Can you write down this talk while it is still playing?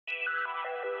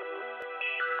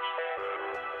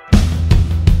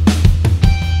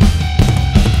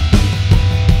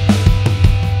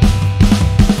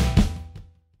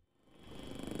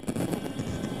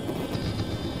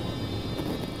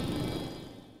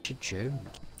June.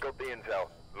 Got the intel.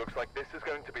 Looks like this is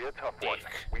going to be a tough one.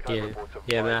 We've had Yeah, reports of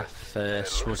EMF, violence, and it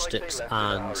looks smudge like they sticks, left in a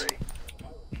and hurry.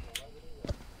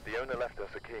 The owner left us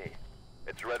a key.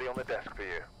 It's ready on the desk for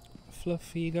you.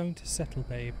 Fluff, are you going to settle,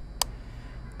 babe?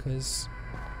 Because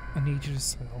I need you to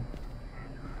settle.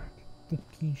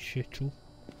 Fucking shittle.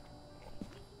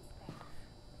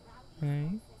 Hey?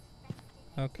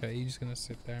 Okay, you're just gonna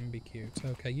sit there and be cute.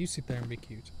 Okay, you sit there and be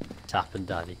cute. it's happened,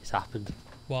 Daddy. It's happened.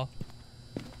 What?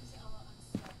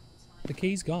 The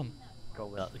key's gone. Go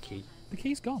without the key. The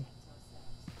key's gone.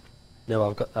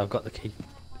 No, I've got the key.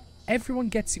 Everyone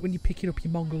gets it when you pick it up, you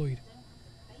mongoloid.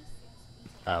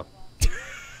 Oh.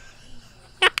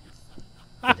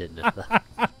 I didn't know that.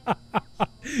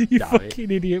 You Damn fucking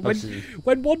idiot.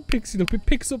 When one picks it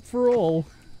picks up for all.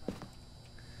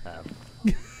 Oh.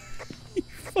 You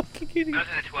fucking idiot.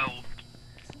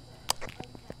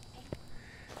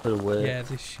 For the word. Yeah,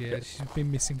 this year. She's been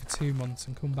missing for 2 months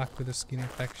and come back with a skin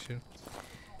infection.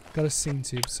 Got a scene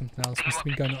tube, something else. Must have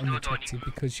been going undetected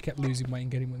because she kept losing weight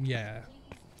and getting... Yeah,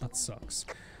 that sucks.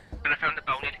 And I found the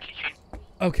bone in the kitchen.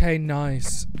 Okay,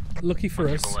 nice. Lucky for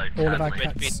us, all of our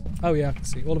cats... Oh yeah, I can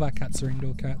see. All of our cats are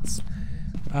indoor cats.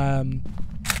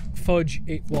 Fudge,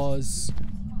 it was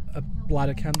a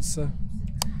bladder cancer.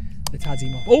 It had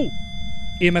him off. Oh!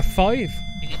 EMF 5!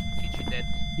 Kitchen then.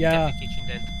 Yeah. Kitchen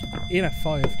then. EMF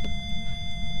 5.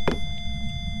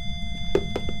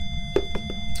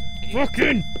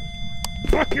 Fucking!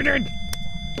 Fucking in!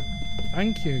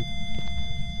 Thank you.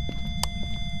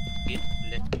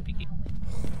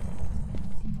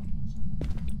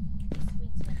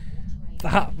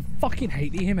 That fucking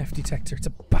hate the EMF detector. It's a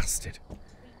bastard.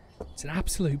 It's an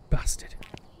absolute bastard.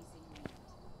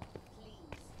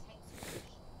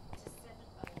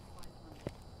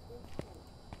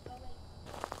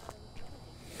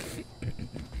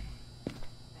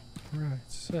 Right,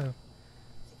 so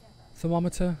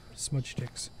thermometer, smudge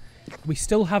sticks. We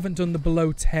still haven't done the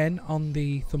below 10 on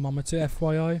the thermometer,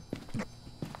 FYI.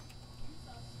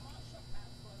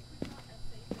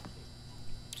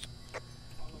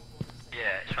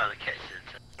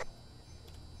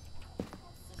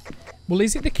 Well,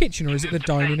 is it the kitchen or is it the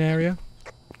dining area?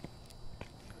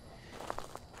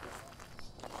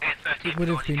 It would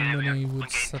have been money we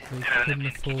would sadly couldn't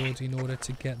afford in order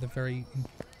to get the very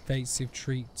invasive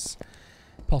treats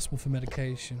possible for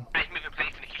medication.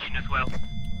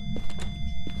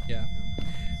 Yeah.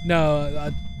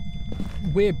 No,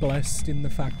 we're blessed in the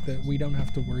fact that we don't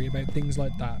have to worry about things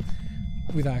like that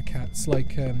with our cats,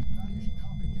 like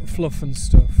fluff and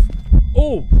stuff.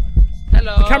 Oh!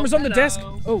 Hello. The camera's on the desk.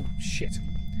 Oh, shit.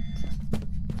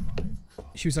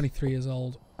 She was only 3 years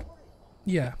old.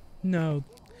 Yeah, no.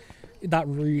 That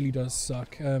really does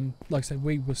suck. Like I said,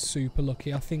 we were super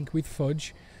lucky. I think with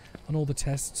Fudge and all the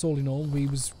tests, all in all, we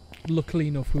was luckily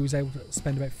enough we was able to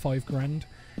spend about $5 grand.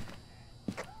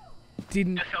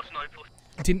 Didn't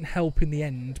help in the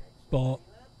end, but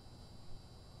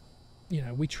you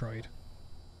know, we tried.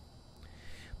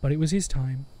 But it was his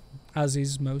time, as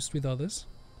is most with others.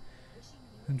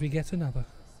 And we get another.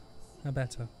 A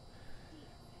better.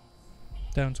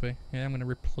 Don't we? Yeah, I'm going to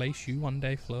replace you one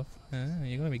day, Fluff.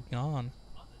 You're going to be gone.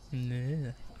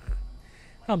 Nah.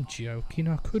 I'm joking.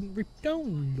 I couldn't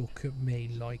Don't look at me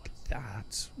like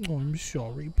that. Oh, I'm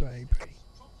sorry, baby.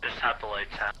 Just had below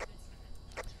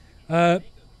 10.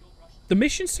 The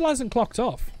mission still hasn't clocked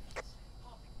off.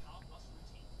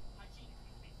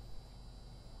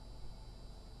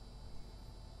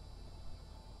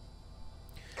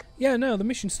 Yeah, no, the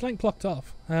mission still ain't clocked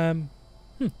off. Yeah,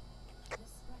 it's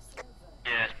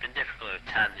been difficult with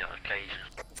 10 on occasion.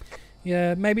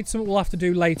 Yeah, maybe it's something we'll have to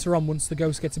do later on once the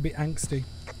ghost gets a bit angsty.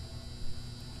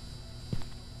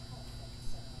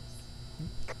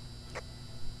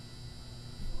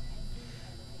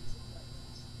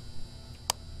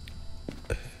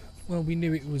 Well, we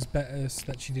knew it was better so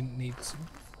that she didn't need to.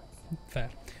 Fair.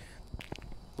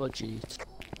 What do you eat?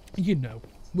 You know,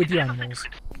 with your animals.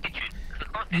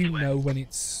 You know when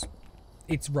it's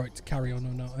right to carry on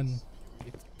or not, and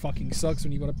it fucking sucks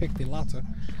when you got to pick the latter.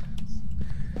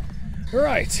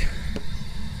 Right.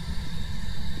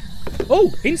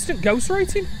 Oh, instant ghost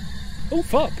rating? Oh,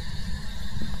 fuck.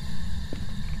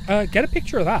 Get a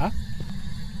picture of that.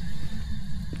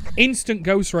 Instant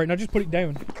ghost rating. I just put it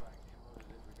down.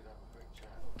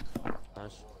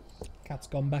 Nice. Cat's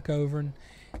gone back over and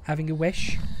having a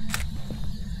wish.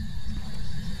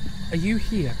 Are you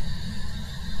here?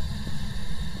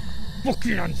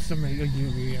 Fucking answer me, are you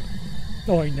here?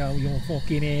 I know you're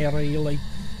fucking here, really.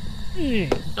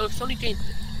 No, it's only gained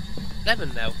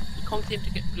 11 now. You can't seem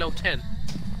to get below 10.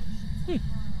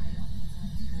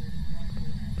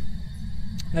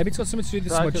 Maybe it's got something to do with the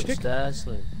Back smudge stick. upstairs,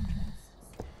 Liam.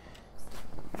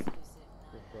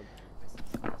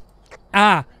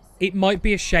 Ah, it might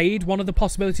be a shade. One of the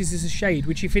possibilities is a shade,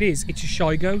 which if it is, it's a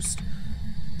shy ghost.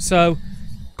 So,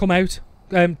 come out.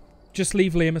 Just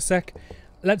leave Liam a sec.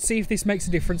 Let's see if this makes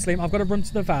a difference, Liam. I've got to run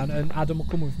to the van and Adam will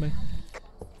come with me.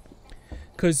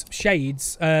 Because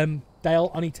shades,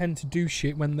 they'll only tend to do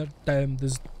shit when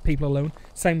there's people alone.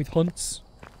 Same with hunts.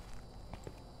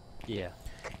 Yeah.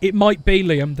 It might be,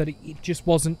 Liam, that it just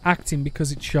wasn't acting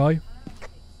because it's shy.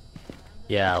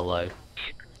 Yeah, hello.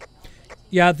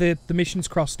 Yeah, the mission's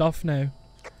crossed off now.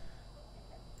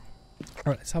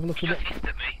 Alright, let's have a look at what...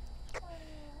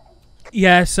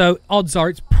 Yeah, so odds are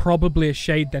it's probably a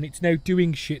shade then. It's now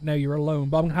doing shit now you're alone.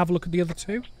 But I'm going to have a look at the other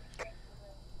two.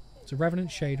 It's a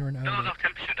Revenant, Shade, or an Oni.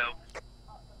 temperature though.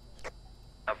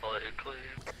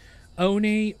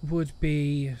 Oni would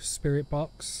be Spirit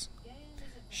Box.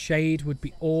 Shade would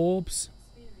be Orbs.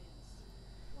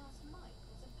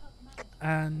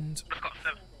 And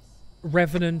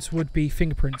Revenant would be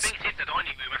Fingerprints.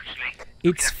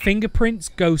 It's Fingerprints,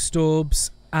 Ghost Orbs,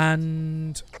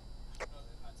 and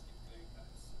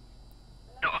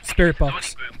Spirit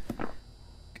Box.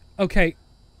 Okay.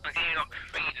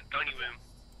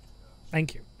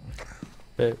 Thank you.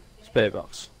 Spirit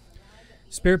box.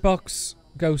 Spirit Box,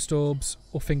 Ghost Orbs,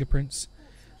 or Fingerprints.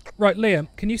 Right, Liam,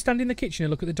 can you stand in the kitchen and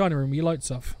look at the dining room with your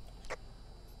lights off?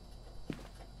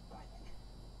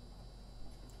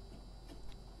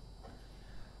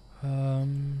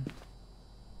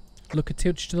 Look a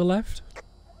touch to the left.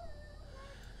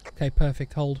 Okay,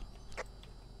 perfect. Hold.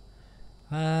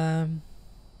 Light.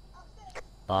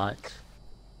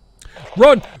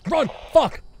 Run! Run!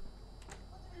 Fuck!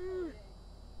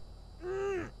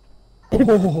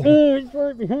 Oh, he's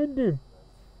right behind him.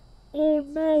 Oh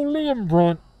no, Liam,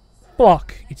 run!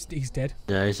 Fuck! He's dead.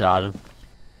 No, he's Adam.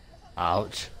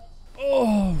 Ouch.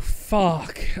 Oh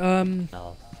fuck.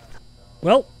 No.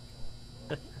 Well.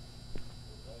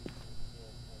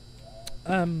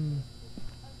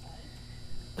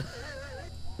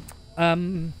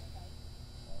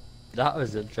 That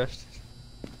was interesting.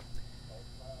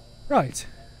 Right.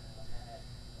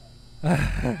 Will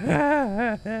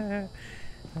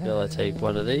I take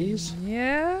one of these?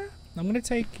 Yeah. I'm gonna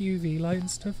take UV light and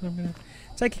stuff, and I'm gonna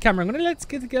take a camera. I'm gonna let's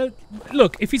get go.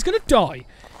 Look, if he's gonna die,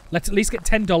 let's at least get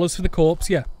 $10 for the corpse.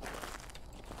 Yeah.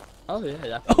 Oh yeah.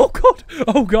 Yeah. Oh god.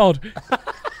 Oh god.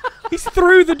 He's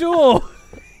through the door.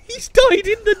 He's died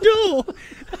in the door.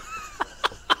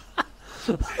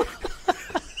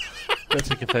 Let's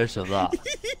take a photo of that.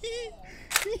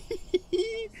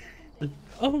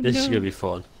 Oh This no. is gonna be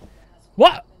fun.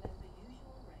 What?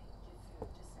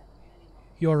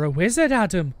 You're a wizard,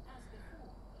 Adam.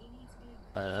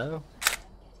 I know.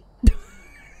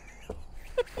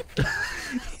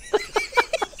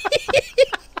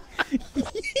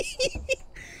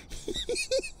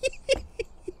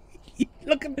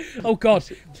 Look at. Oh god.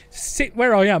 Sit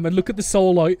where I am and look at the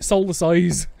soulless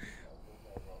eyes.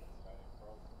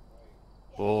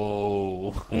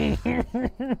 Oh.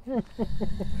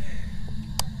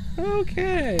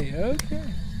 Okay, okay.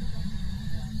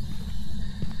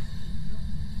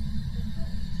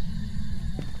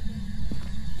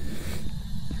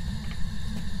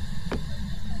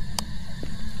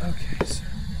 Okay, so.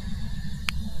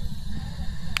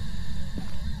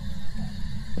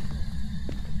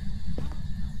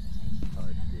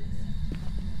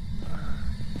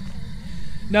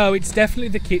 No, it's definitely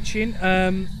the kitchen.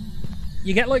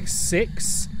 You get like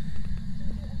 6.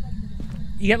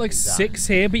 You get like 6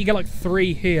 here, but you get like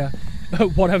 3 here.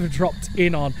 Whatever dropped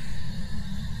in on.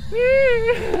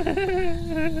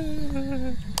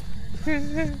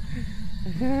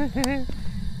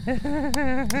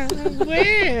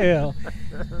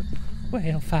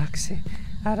 Well, Foxy,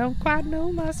 I don't quite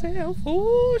know myself.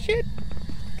 Oh shit,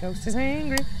 Ghost is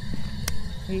angry.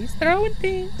 He's throwing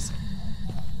things.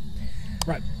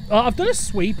 Right, I've done a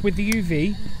sweep with the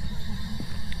UV.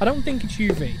 I don't think it's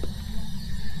UV.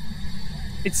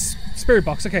 It's Spirit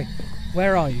Box. Okay,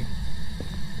 where are you?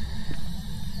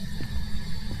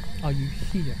 Are you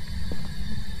here?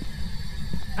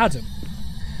 Adam,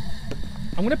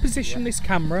 I'm going to position this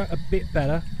camera a bit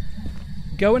better.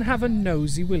 Go and have a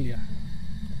nosy, will you?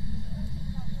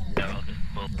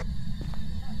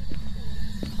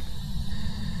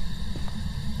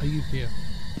 Are you here?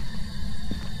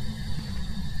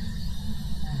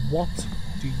 What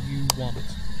do you want?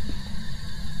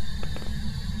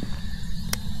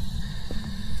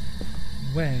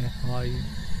 Where are you?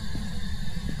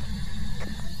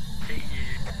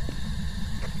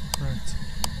 Right.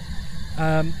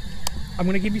 I'm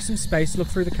going to give you some space to look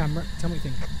through the camera. Tell me what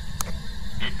you think.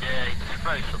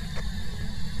 throw some.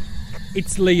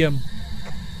 It's Liam.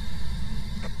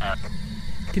 Uh,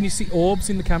 Can you see orbs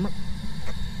in the camera?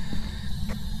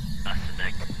 that's a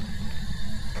neg.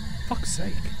 Fuck's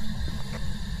sake.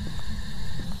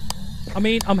 I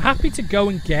mean, I'm happy to go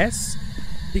and guess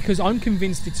because I'm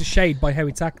convinced it's a shade by how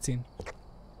it's acting.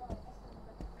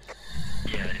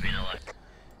 Yeah, I mean, I like.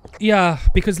 Yeah,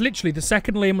 because literally the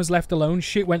second Liam was left alone,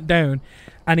 shit went down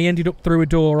and he ended up through a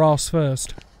door arse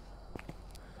first.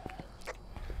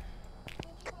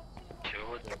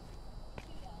 Sure.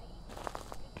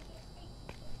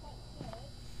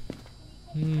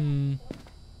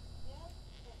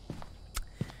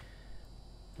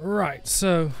 Right,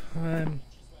 so,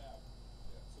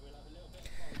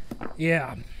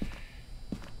 yeah.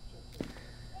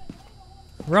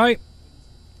 Right,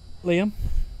 Liam.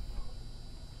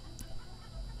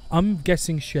 I'm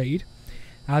guessing shade.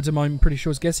 Adam, I'm pretty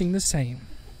sure, is guessing the same.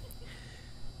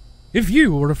 If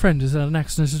you or a friend is at an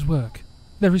accident at work,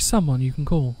 there is someone you can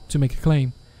call to make a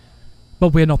claim. But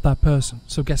we're not that person,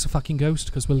 so guess a fucking ghost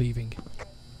because we're leaving.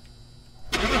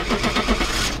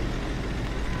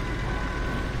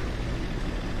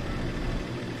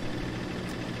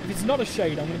 If it's not a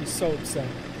shade, I'm going to be so upset.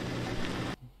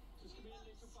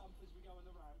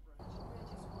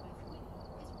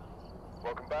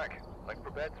 Welcome back. I've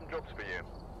prepared some jobs for you.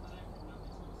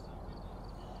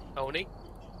 Tony?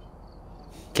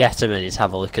 Get a minute,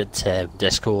 have a look at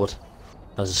Discord.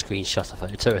 There's a screenshot of a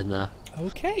photo in there.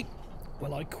 Okay.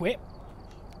 Well, I quit.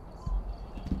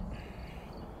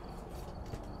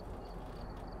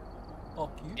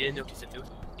 Fuck you. Didn't notice a new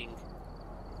thing.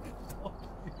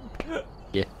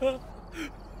 Yeah.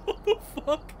 What the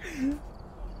fuck?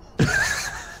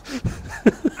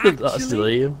 That's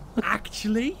Liam.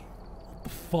 Actually? What the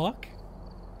fuck?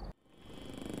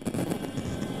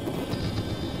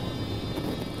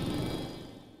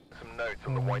 Some notes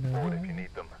on the whiteboard if you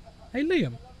need them. Hey,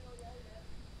 Liam.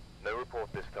 No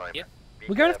report this time. Yep. Be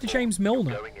We're going after careful. James You're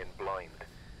Milner. going in blind.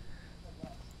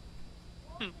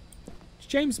 It's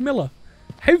James Miller.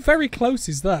 How very close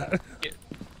is that?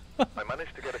 I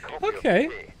managed to get a copy Okay.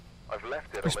 of the key. I've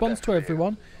left it on Response the desk to for you.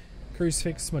 everyone.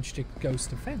 Crucifix, smudge stick,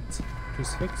 ghost event.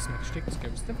 Crucifix, smudge stick,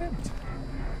 ghost event.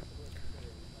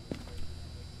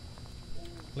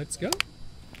 Let's go.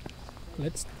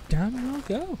 Let's damn well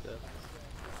go.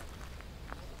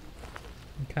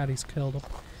 And Caddy's curled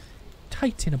up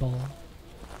tight in a ball.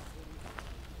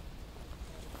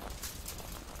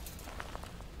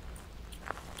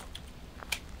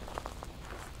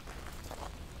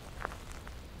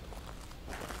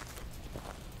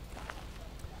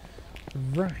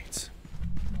 Right.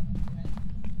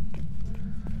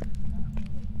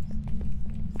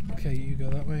 Okay, you go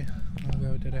that way. I'll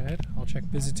go dead ahead. I'll check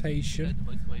visitation.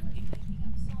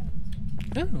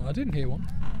 No, I didn't hear one.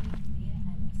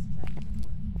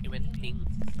 It went ping.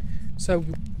 So,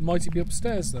 might it be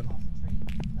upstairs then?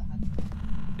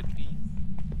 Could be.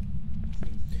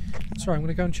 Sorry, I'm going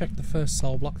to go and check the first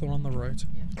cell block. They're on the right.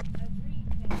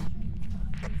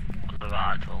 On the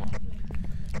right or?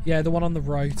 Yeah, the one on the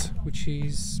right, which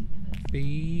is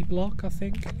B block, I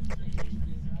think.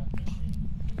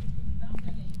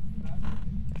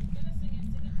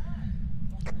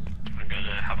 I'm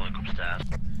gonna have a look upstairs.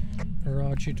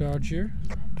 Roger Dodger.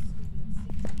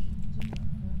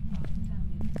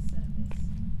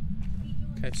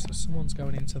 Okay, so someone's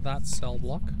going into that cell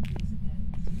block.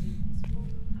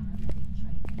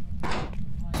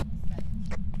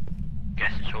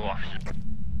 Guess it's all officers.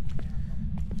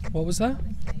 What was that?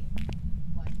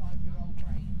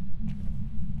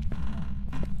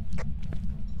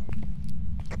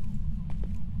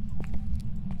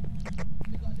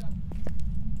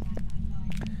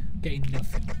 Getting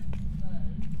nothing.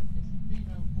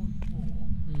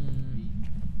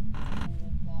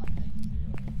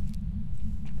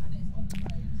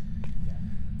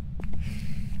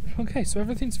 Okay, so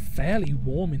everything's fairly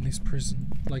warm in this prison.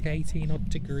 Like 18 odd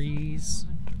degrees,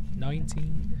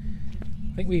 19.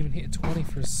 I think we even hit 20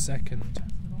 for a second.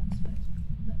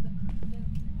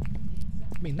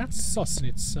 I mean, that's sus in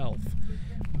itself.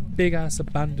 Big ass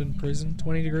abandoned prison,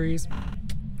 20 degrees.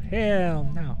 Hell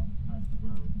no.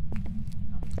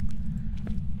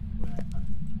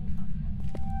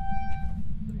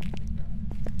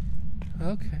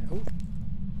 Okay. Oh.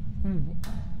 Ooh.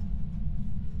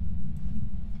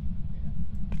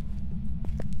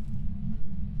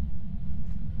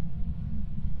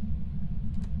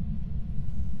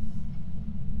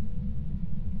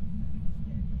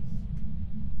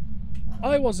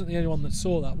 I wasn't the only one that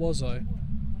saw that, was I?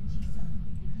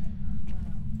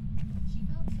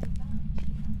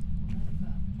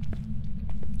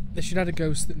 They should add a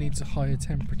ghost that needs a higher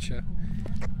temperature.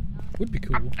 Would be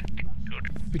cool.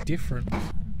 Be different.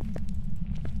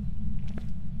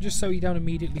 Just so you don't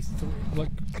immediately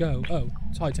go. Oh,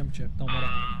 it's high temperature. Don't matter.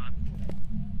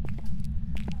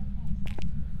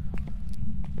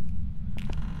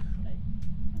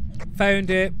 Found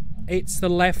it. It's the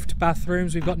left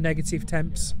bathrooms. We've got negative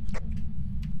temps.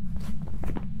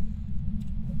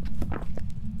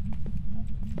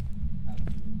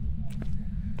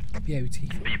 Beauty.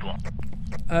 B block.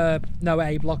 No,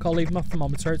 A block. I'll leave my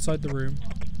thermometer outside the room.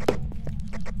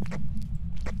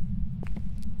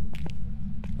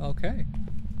 Okay.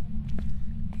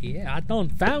 Yeah, I done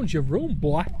found your room,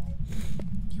 boy.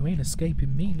 You ain't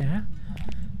escaping me now.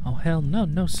 Oh, hell no,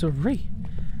 no siree.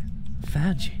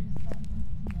 Found you.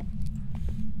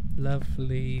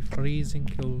 Lovely, freezing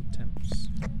cold temps.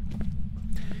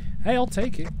 Hey, I'll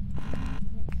take it.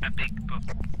 A big book.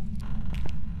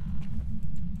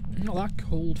 Not that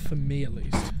cold for me, at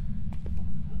least.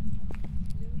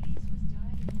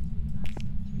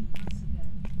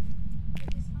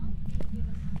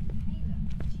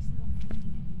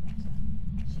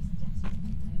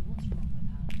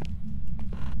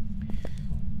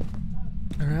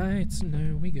 Alright,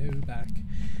 now we go back.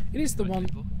 It is the one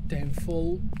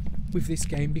downfall with this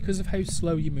game because of how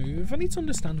slow you move, and it's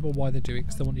understandable why they do it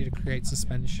because they want you to create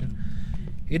suspension.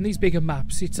 In these bigger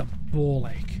maps, it's a ball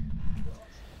ache.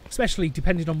 Especially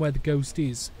depending on where the ghost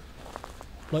is.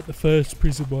 Like the first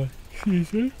prison one.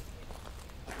 Excuse me.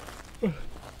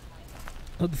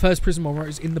 Like the first prison one where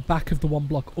it's in the back of the one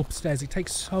block upstairs. It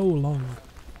takes so long.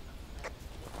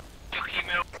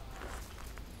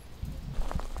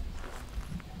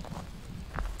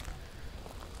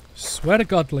 Swear to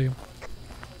God, Liam.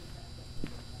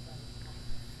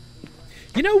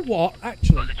 You know what,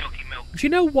 actually? Do you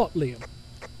know what, Liam?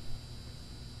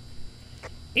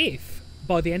 If,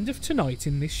 by the end of tonight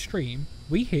in this stream,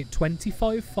 we hit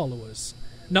 25 followers,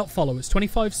 not followers,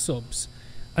 25 subs,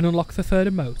 and unlock the third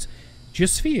emote,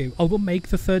 just for you, I will make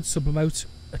the third sub emote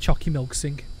a Chalky Milk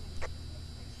Sink.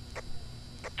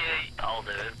 Yeah, I'll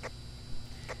do it.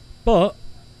 But,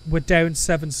 we're down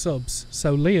 7 subs,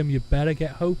 so Liam, you better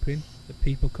get hoping that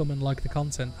people come and like the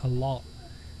content a lot.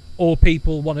 Or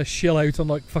people want to shill out on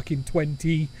like fucking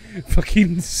 20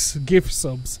 fucking gift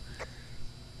subs.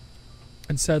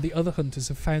 And so the other hunters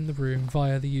have found the room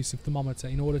via the use of thermometer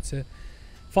in order to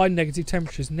find negative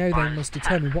temperatures. Now they must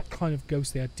determine what kind of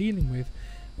ghost they are dealing with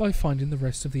by finding the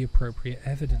rest of the appropriate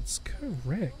evidence.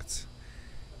 Correct.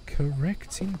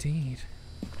 Correct indeed.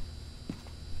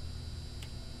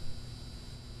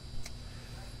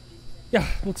 Yeah,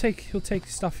 he'll take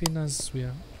stuff in as we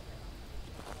are.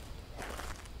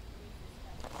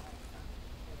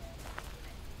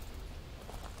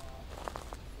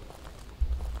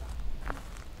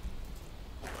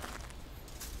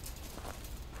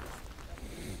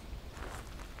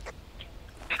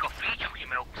 We got 3 Chalky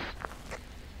Milks.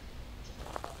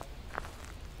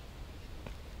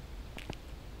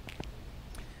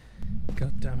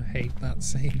 God damn, I hate that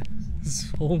scene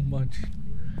so much.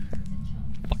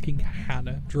 Fucking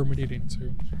Hannah drumming it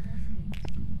into.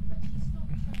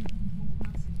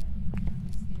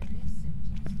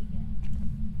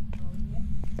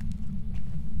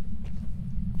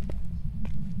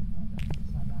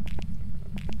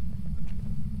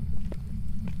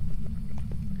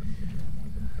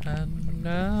 And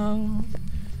now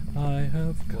I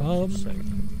have come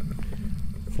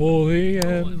for the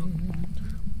end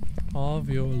of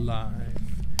your life.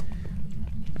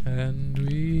 And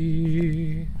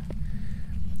we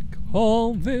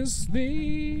call this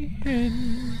the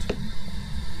end.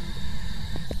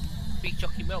 3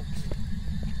 Chalky Milks.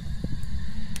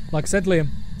 Like I said, Liam,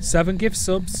 7 gift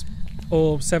subs,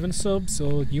 or 7 subs,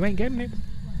 or you ain't getting it.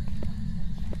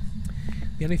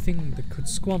 The only thing that could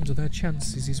squander their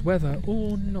chances is whether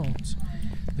or not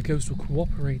the ghost will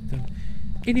cooperate them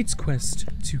in its quest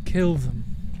to kill them.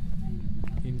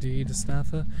 Indeed,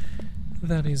 Astatha.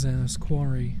 That is our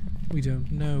quarry. We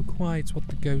don't know quite what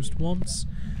the ghost wants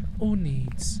or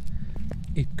needs.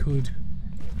 It could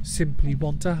simply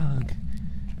want a hug,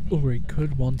 or it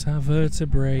could want our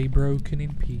vertebrae broken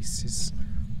in pieces.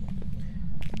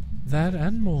 That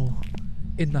and more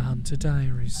in the Hunter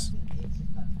Diaries.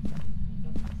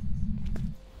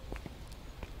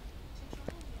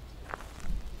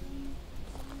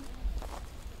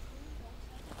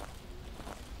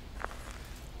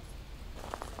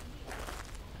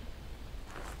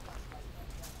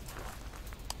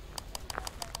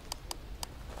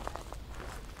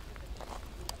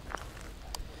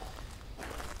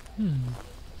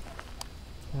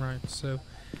 Right, so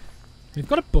we've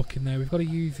got a book in there, we've got a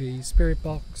UV, spirit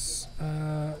box.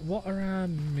 What are our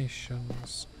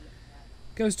missions?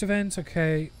 Ghost event,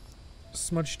 okay.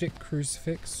 Smudge stick,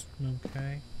 crucifix.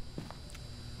 Okay.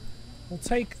 We'll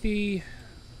take the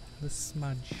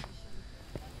smudge.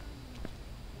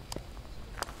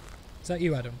 Is that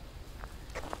you, Adam?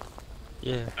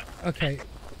 Yeah. Okay.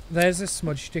 There's a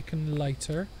smudge stick and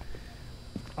lighter.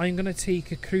 I'm gonna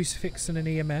take a crucifix and an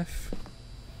EMF.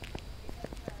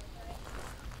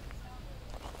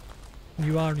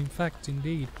 You are, in fact,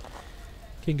 indeed,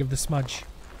 king of the smudge.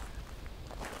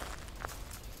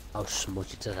 I'll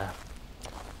smudge it to that.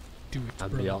 Do it,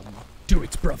 And brother. beyond. Do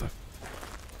it, brother.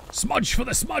 Smudge for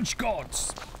the smudge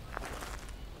gods.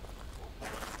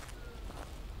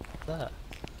 There.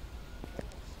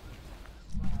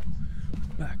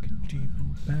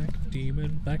 Back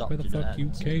demon, back Stop where the doing fuck that. you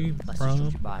came That's just from.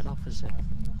 what you're buying off, is it?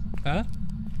 Huh?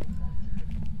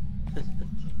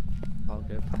 I'll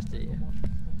go past it, yeah.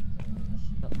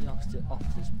 Not the opposite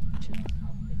office.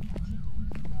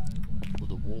 Or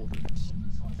the wardens.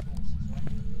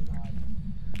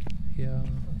 Yeah.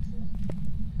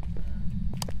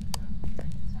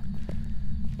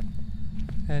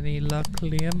 Any luck,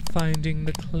 Liam, finding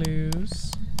the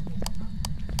clues?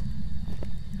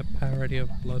 A parody of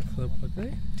Blood for the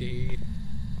Blood. Indeed.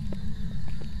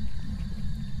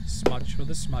 Smudge for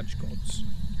the smudge gods.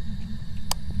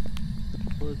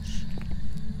 Smudge.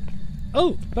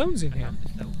 Oh, Bones in here.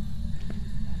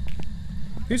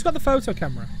 Who's got the photo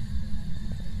camera?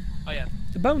 Oh yeah,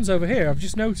 The Bones over here, I've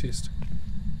just noticed.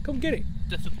 Come get it.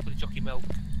 just looking for the jockey milk.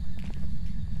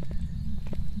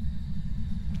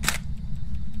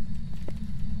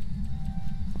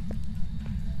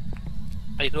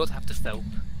 And you can also have the soap.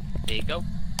 There you go.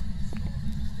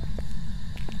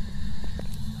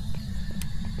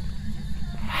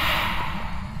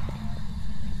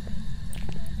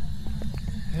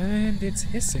 And it's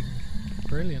hissing.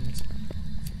 Brilliant.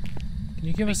 Can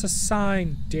you give us a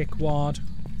sign, dickwad?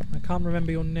 I can't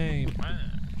remember your name.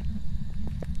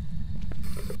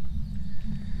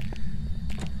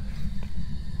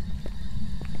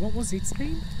 What was its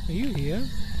name? Are you here?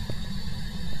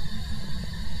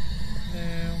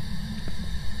 No.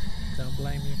 Don't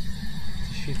blame you. It's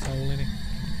a shithole, innit?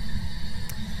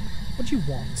 What do you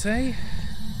want, eh?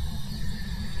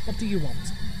 What do you want?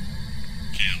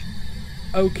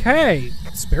 Okay,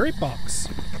 spirit box.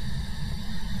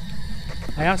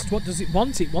 I asked what does it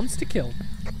want? It wants to kill.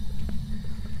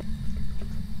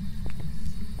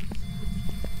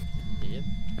 Yeah.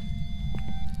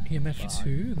 EMF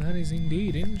 2, that is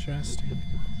indeed interesting.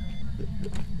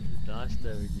 Nice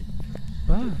knowing you.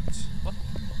 But What?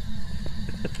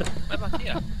 What about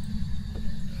here?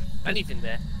 Anything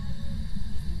there?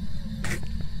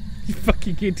 you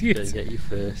fucking Gonna idiot. get you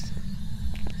first.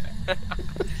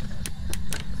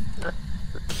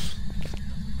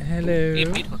 Hello.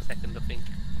 Give me for a second, I think.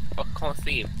 I can't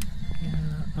see him. Yeah,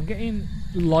 I'm getting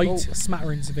light Oh.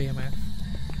 smatterings of EMF.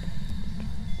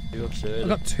 You're I absurd.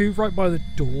 got 2 right by the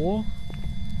door.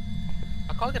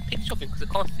 I can't get a picture of him because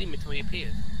I can't see him until he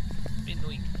appears. It's a bit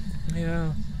annoying.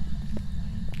 Yeah.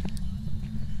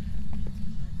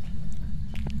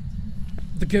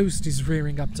 The ghost is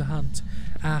rearing up to hunt.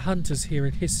 Our hunters hear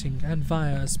it hissing and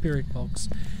via a spirit box.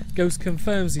 Ghost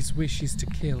confirms its wish is to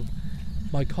kill.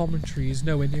 My commentary is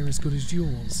nowhere near as good as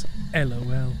yours.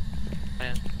 LOL.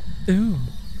 Ooh,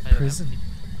 prison.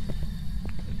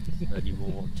 Any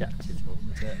more objectives,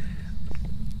 wasn't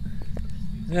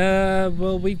it?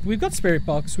 Well, we've got spirit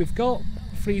box. We've got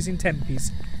freezing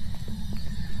tempies.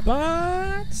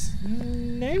 But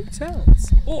no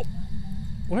tells. Oh,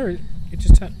 where is it?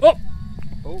 Just turned. Oh,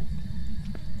 Oh,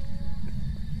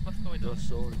 What's going on? just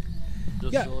saw it.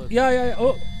 Just yeah, saw it. yeah.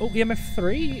 Oh, EMF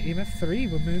 3. EMF 3.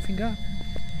 We're moving up.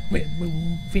 We're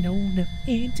moving on up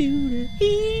into the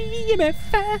EMF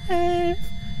 5.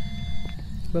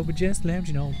 But we're just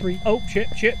lounging on 3. Oh, shit.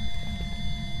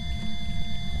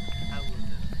 How will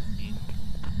the game?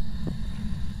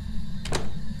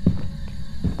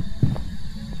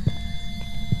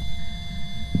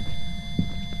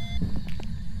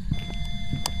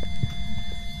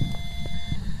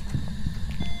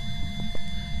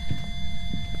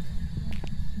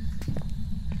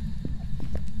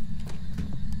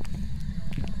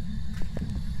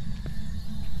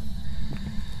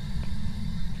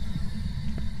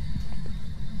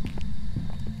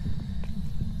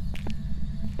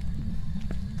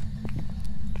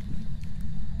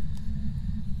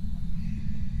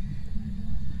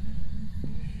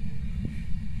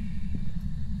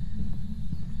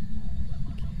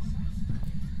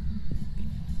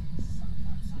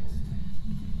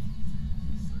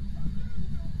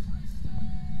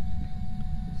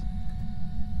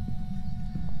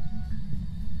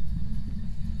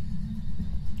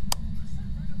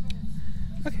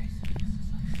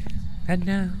 And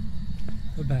now,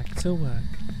 we're back to work.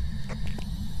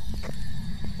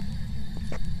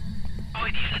 Oh,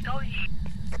 he died.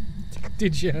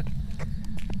 Did you? He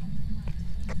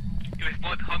was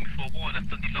right behind me for a while. I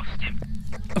thought he lost him.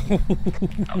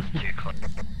 That was too close.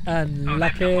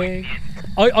 Unlucky.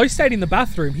 I stayed in the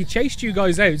bathroom. He chased you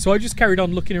guys out, so I just carried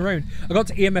on looking around. I got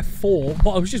to EMF 4,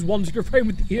 but I was just wandering around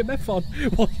with the EMF on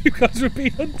while you guys were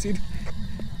being hunted.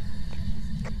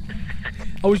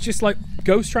 I was just like,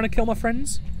 ghost trying to kill my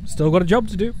friends. Still got a job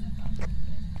to do.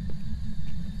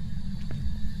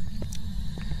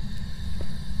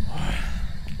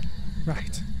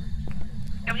 Right.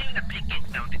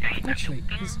 Actually,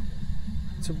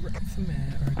 it's a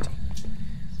wraith-mare or a demon.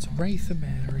 It's a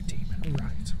wraith-mare or a demon.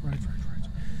 Right.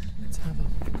 Let's have a...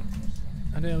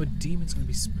 I know a demon's going to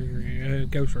be spirit.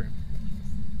 Go for him.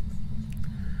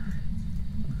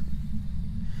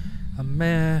 A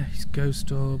mare is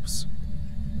ghost orbs.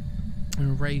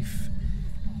 And a wraith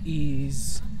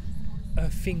is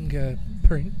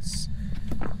fingerprints.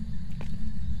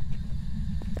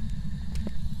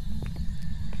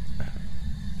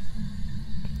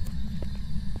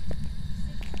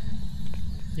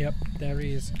 Yep, there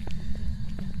he is.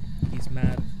 He's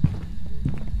mad.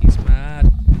 He's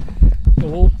mad.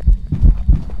 Oh.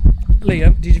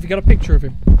 Liam, did you get a picture of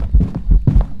him?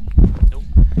 Nope.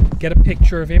 Get a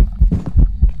picture of him.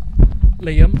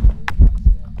 Liam.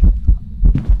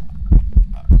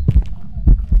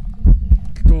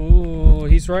 Oh,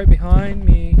 he's right behind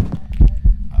me.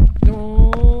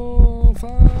 Oh,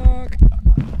 fuck.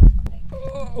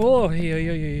 Oh, yeah.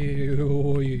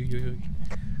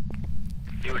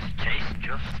 He was chasing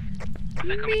just.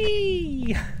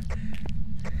 Me!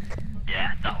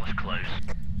 Yeah, that was close.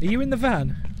 Are you in the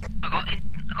van? I got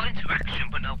interaction,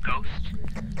 but no ghost.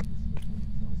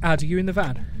 Ad, are you in the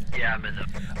van? Yeah, I'm in the...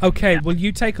 Okay, well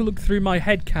you take a look through my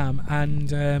head cam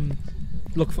and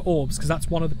look for orbs, because that's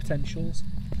one of the potentials.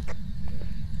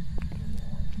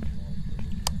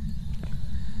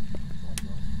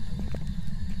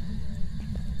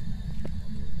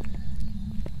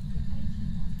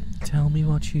 Tell me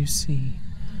what you see.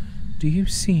 Do you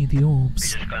see the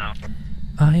orbs?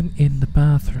 I'm in the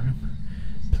bathroom.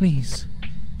 Please,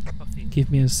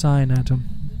 give me a sign, Adam.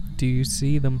 Do you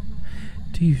see them?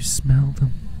 Do you smell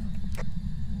them?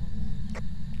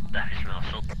 That smells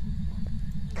so...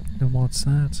 Then what's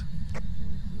that?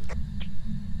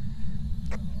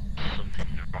 something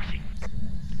rotting.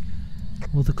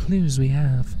 Well, the clues we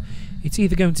have. It's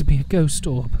either going to be a ghost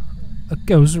orb, a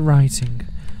ghost writing,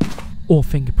 or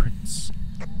fingerprints.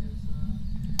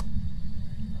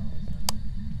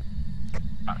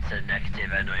 That's a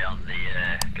negative anyway on the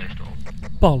ghost orb.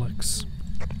 Bollocks.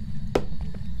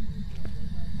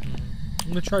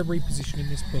 I'm going to try repositioning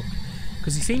this book,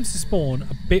 because he seems to spawn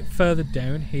a bit further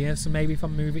down here, so maybe if I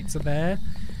move it to there.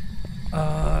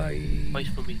 Wait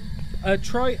for me.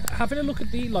 Try having a look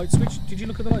at the light switch. Did you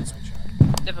look at the light switch?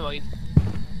 Never mind.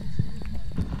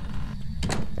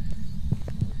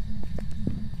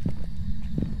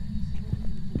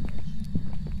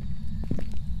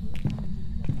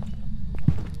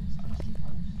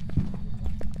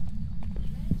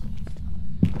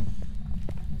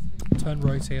 Turn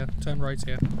right here. Turn right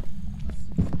here.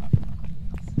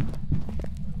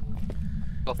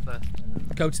 Go first.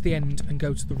 Go to the end and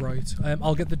go to the right.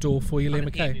 I'll get the door for you, Liam,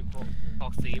 okay?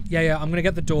 I'll see him. Yeah, I'm going to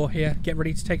get the door here. Get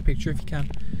ready to take a picture if you can.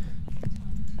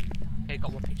 Okay,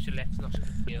 got one picture left. Not sure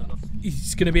if it's enough.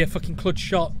 It's going to be a fucking clutch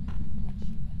shot.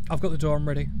 I've got the door, I'm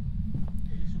ready.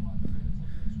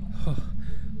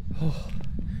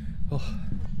 Oh.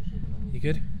 You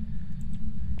good?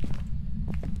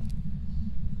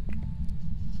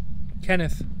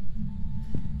 Kenneth.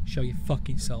 Show your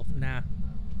fucking self. Nah.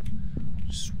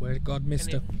 Swear to God,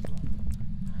 mister.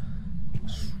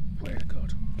 Swear to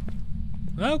God.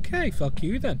 Okay, fuck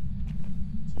you then.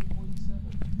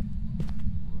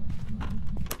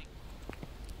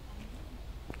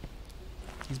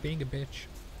 He's being a bitch.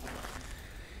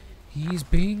 He's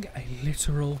being a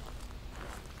literal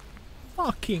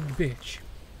fucking bitch.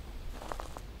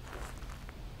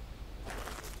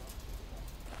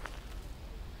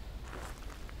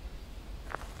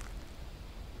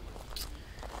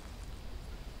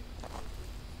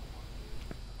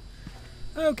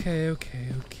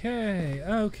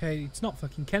 Okay. It's not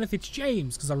fucking Kenneth, it's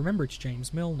James, because I remember it's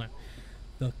James Milner.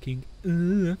 Fucking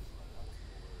The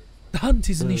hunt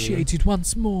is initiated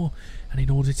once more, and in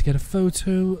order to get a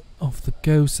photo of the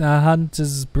ghost, our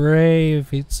hunters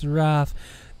brave its wrath,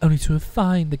 only to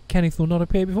find that Kenneth will not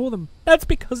appear before them. That's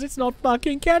because it's not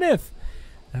fucking Kenneth.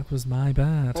 That was my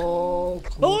bad. Oh,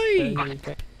 Oi!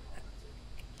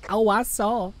 Oh, I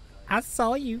saw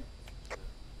you.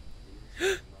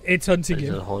 It's hunting It's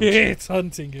him. a hunt. It's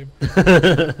hunting him.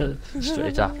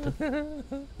 Straight after.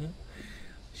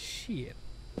 Shit.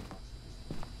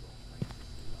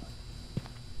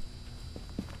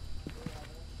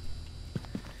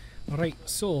 Right,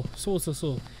 so.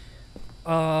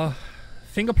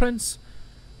 Fingerprints,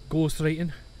 ghost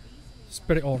writing,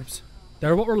 spirit orbs.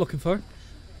 They're what we're looking for.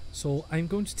 So I'm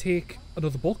going to take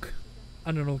another book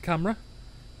and another camera,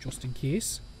 just in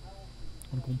case.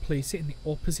 I'm going to go and place it in the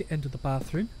opposite end of the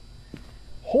bathroom.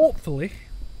 Hopefully,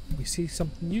 we see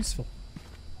something useful.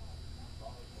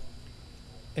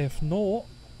 If not,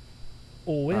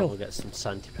 oh well. We'll get some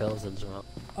sanity pills and so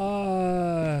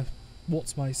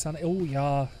What's my sanity? Oh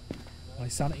yeah, my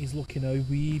sanity's looking a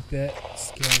wee bit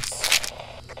scarce.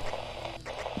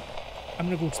 I'm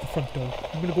gonna go to the front door.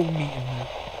 I'm gonna go meet him now.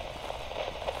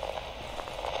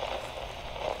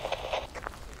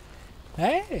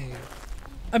 Hey!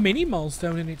 A mini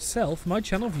milestone in itself. My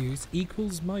channel views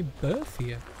equals my birth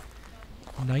year.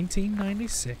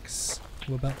 1996.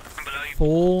 We're about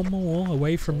 4 more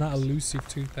away from that elusive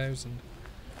 2000.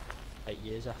 8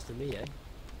 years after me, eh?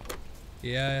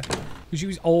 Yeah, because she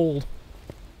was old.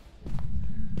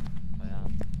 I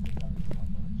am.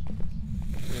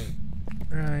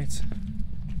 Right.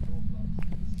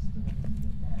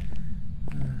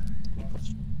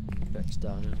 Beck's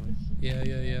down anyway.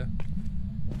 Yeah.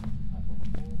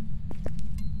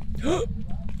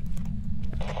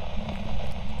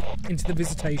 Into the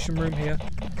visitation room here.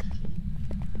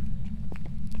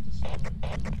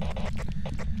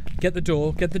 Get the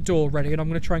door ready, and I'm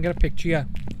going to try and get a picture, yeah.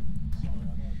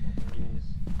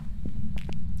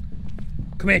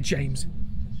 Come here, James.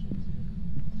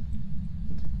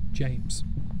 James.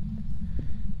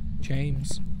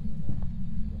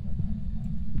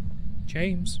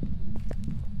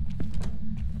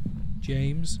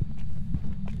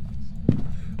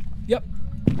 Yep.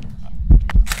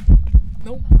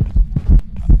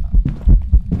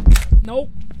 Nope.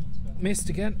 Missed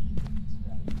again.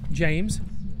 James.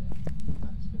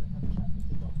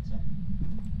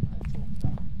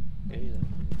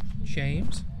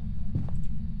 James.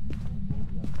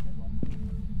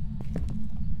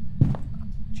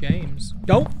 James.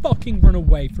 Don't fucking run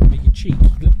away from me, you cheeky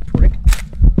little prick.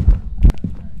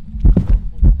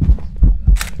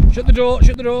 Shut the door.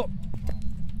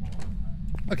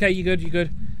 Okay, you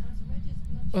good.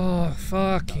 Oh,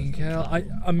 fucking hell.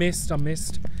 I missed.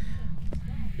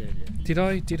 Did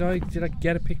I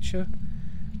get a picture?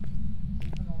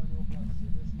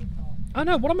 I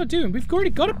know, what am I doing? We've already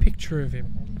got a picture of him.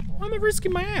 Why am I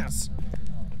risking my ass?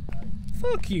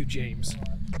 Fuck you, James.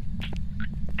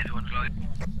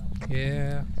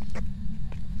 Yeah.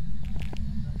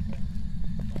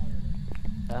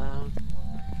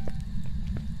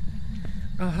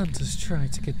 Our hunters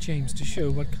tried to get James to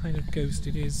show what kind of ghost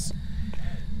it is.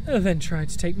 Then tried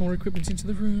to take more equipment into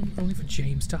the room, only for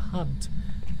James to hunt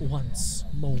once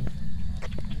more.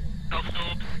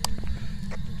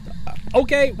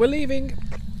 Okay, we're leaving.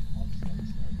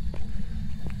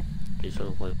 Just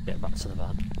want to get back to the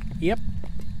van. Yep.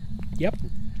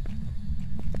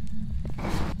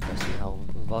 Let's see how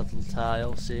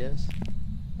volatile she is.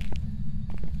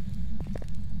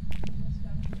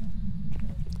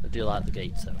 I do like the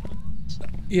gates though.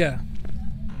 Yeah.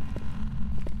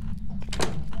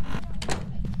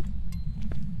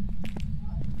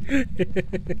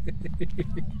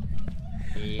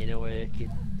 Ain't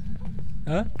working.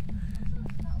 Huh?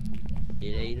 It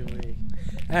ain't working.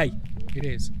 Hey, it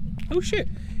is. Oh shit.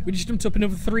 We just jumped up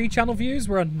another 3 channel views.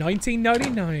 We're on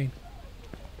 1999.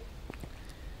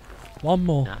 One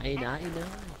more. 1999.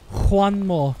 One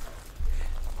more.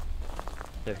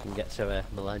 So we can get to a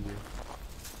millennium.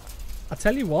 I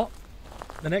tell you what.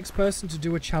 The next person to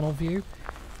do a channel view,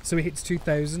 so it hits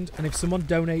 2000, and if someone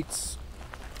donates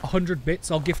 100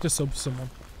 bits, I'll gift a sub to someone.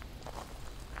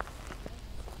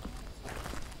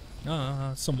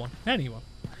 Someone. Anyone.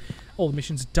 All the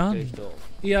missions done.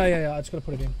 Yeah. I just gotta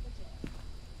put it in.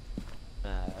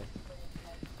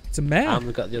 It's a mare. And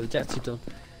we've got the other objective done.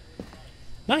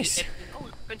 Nice. Oh,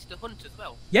 we went to the hunt as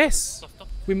well. Yes.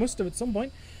 We must have at some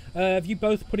point. Have you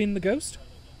both put in the ghost?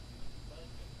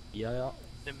 Yeah.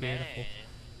 The man.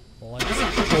 Well, I just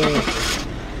oh.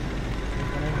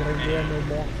 I ain't gonna do no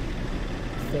more.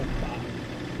 Fuck that.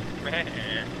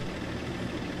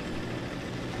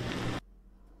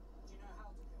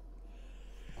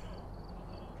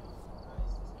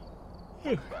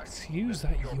 Excuse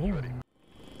that yawn.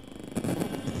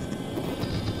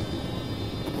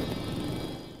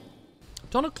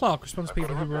 Donald Clark responds to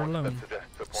people who were alone.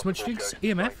 Smudge juice,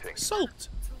 EMF, salt.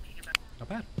 Not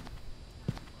bad.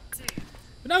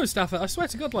 But No, Stafford, I swear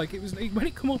to God, like, it was when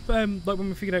it come up, like when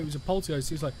we figured out it was a poltergeist,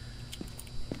 he was like,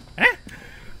 eh?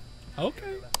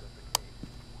 Okay.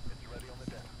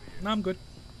 No, I'm good.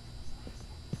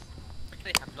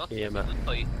 They have lots Yeah, of man.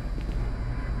 for you.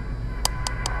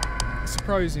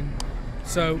 Surprising.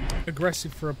 So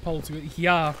aggressive for a poltergeist.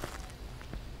 Yeah.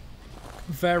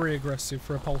 Very aggressive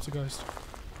for a poltergeist.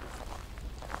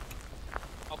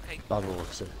 Okay. Bad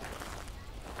water.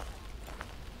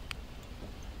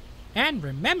 And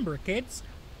remember, kids,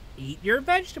 eat your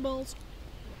vegetables.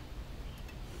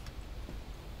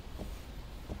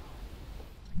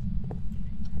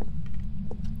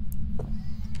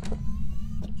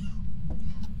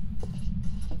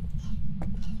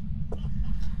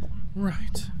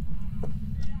 Right.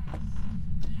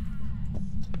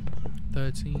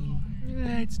 13.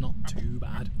 It's not too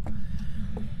bad.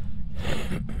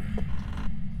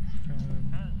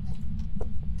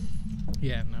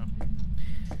 Yeah, no.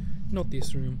 Not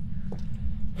this room.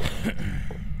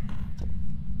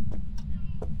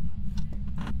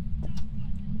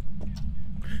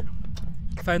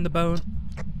 Found the bone.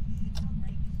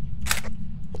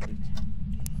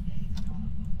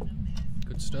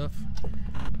 Good stuff.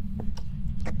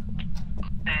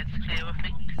 That's clear, I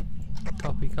think.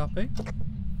 Copy, copy.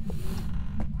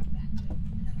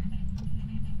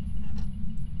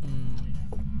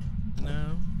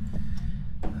 No.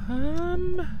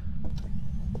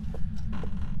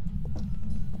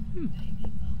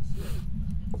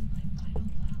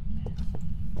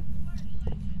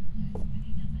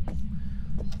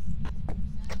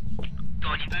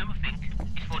 Dining room, I think.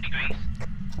 It's 4 degrees.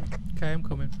 Okay, I'm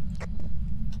coming.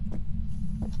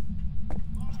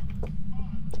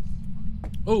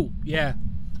 Oh, yeah.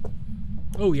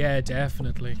 Oh, yeah,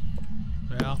 definitely.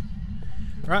 Yeah.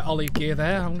 Right, I'll leave gear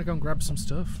there. I'm gonna go and grab some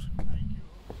stuff.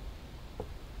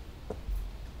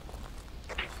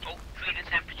 Oh, freezing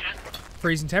temperature.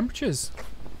 Freezing temperatures.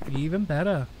 Even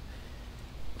better.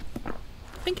 I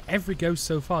think every ghost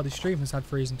so far this stream has had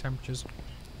freezing temperatures.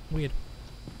 Weird.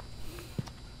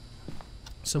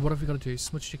 So what have we got to do?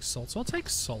 Smudge stick salt. So I'll take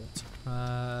salt.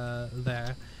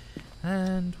 There.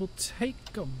 And we'll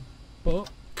take a book.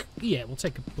 Yeah, we'll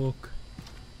take a book.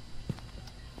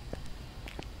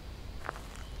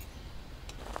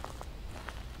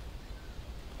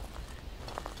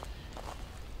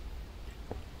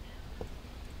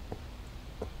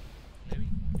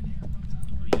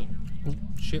 Oh,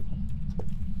 shit.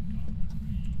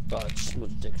 But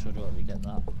smudge sticks would already get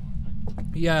that.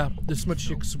 Yeah, the smudge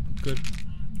stick's good.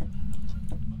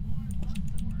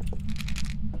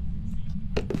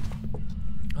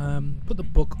 Put the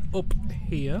book up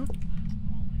here.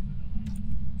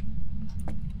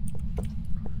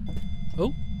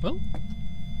 Oh, well.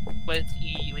 Where's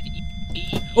E? Where's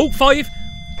E? Oh, 5!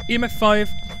 EMF 5.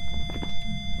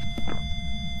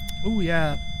 Oh,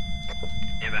 yeah.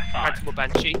 Phantom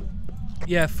Banshee.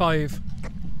 Yeah, 5.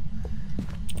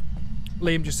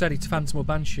 Liam just said it's Phantom or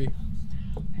Banshee.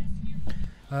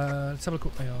 Let's have a look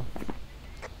what they are.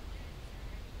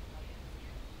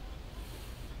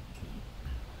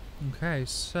 Okay,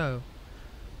 so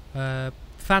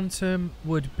Phantom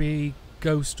would be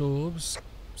Ghost Orbs,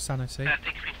 Sanity.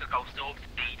 Fingerprints of ghost orbs,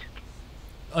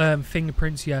 indeed.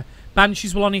 Fingerprints, yeah.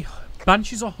 Banshees will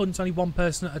hunt only one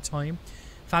person at a time.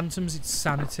 Phantoms, it's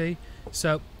Sanity.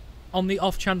 So, on the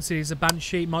off chance it is a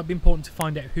Banshee, it might be important to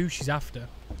find out who she's after.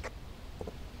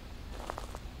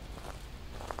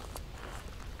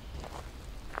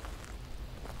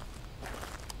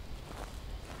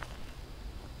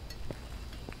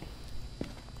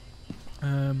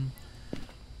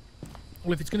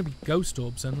 Well, if it's going to be Ghost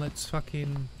Orbs, then let's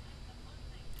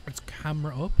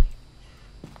camera up.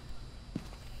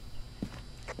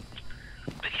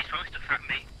 But she's supposed to threaten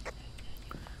me.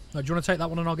 Do you want to take that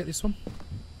one and I'll get this one?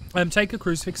 Take a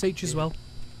crucifix each as well.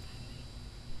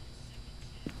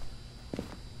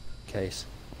 Case.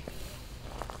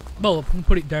 Well, I can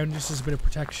put it down just as a bit of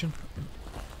protection.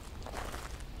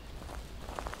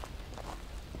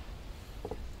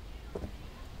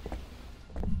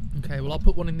 Okay, well I'll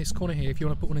put one in this corner here if you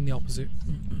want to put one in the opposite.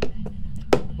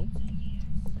 Oh.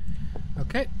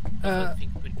 Okay.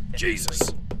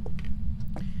 Jesus.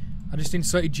 I just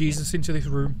inserted Jesus into this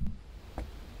room.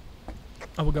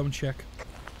 I will go and check.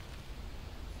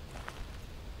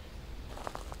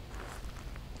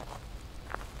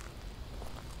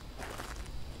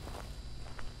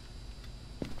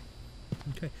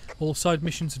 Okay, all side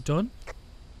missions are done.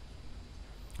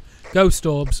 Ghost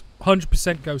orbs,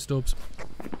 100% ghost orbs.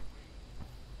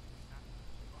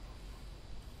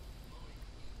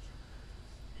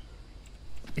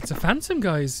 It's a phantom,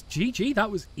 guys. GG, that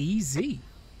was easy.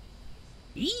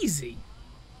 Easy.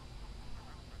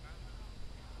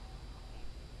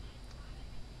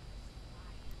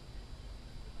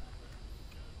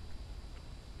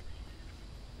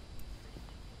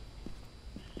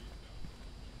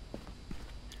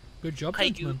 Good job, Hey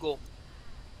gentlemen. Google,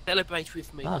 celebrate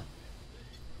with me. Ah.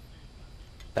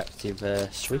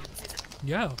 Effective sweep.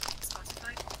 Yeah.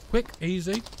 Quick,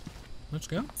 easy. Let's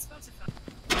go.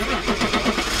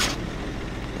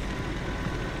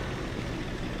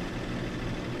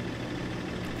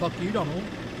 Fuck you, Donald.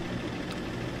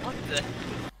 What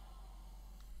the?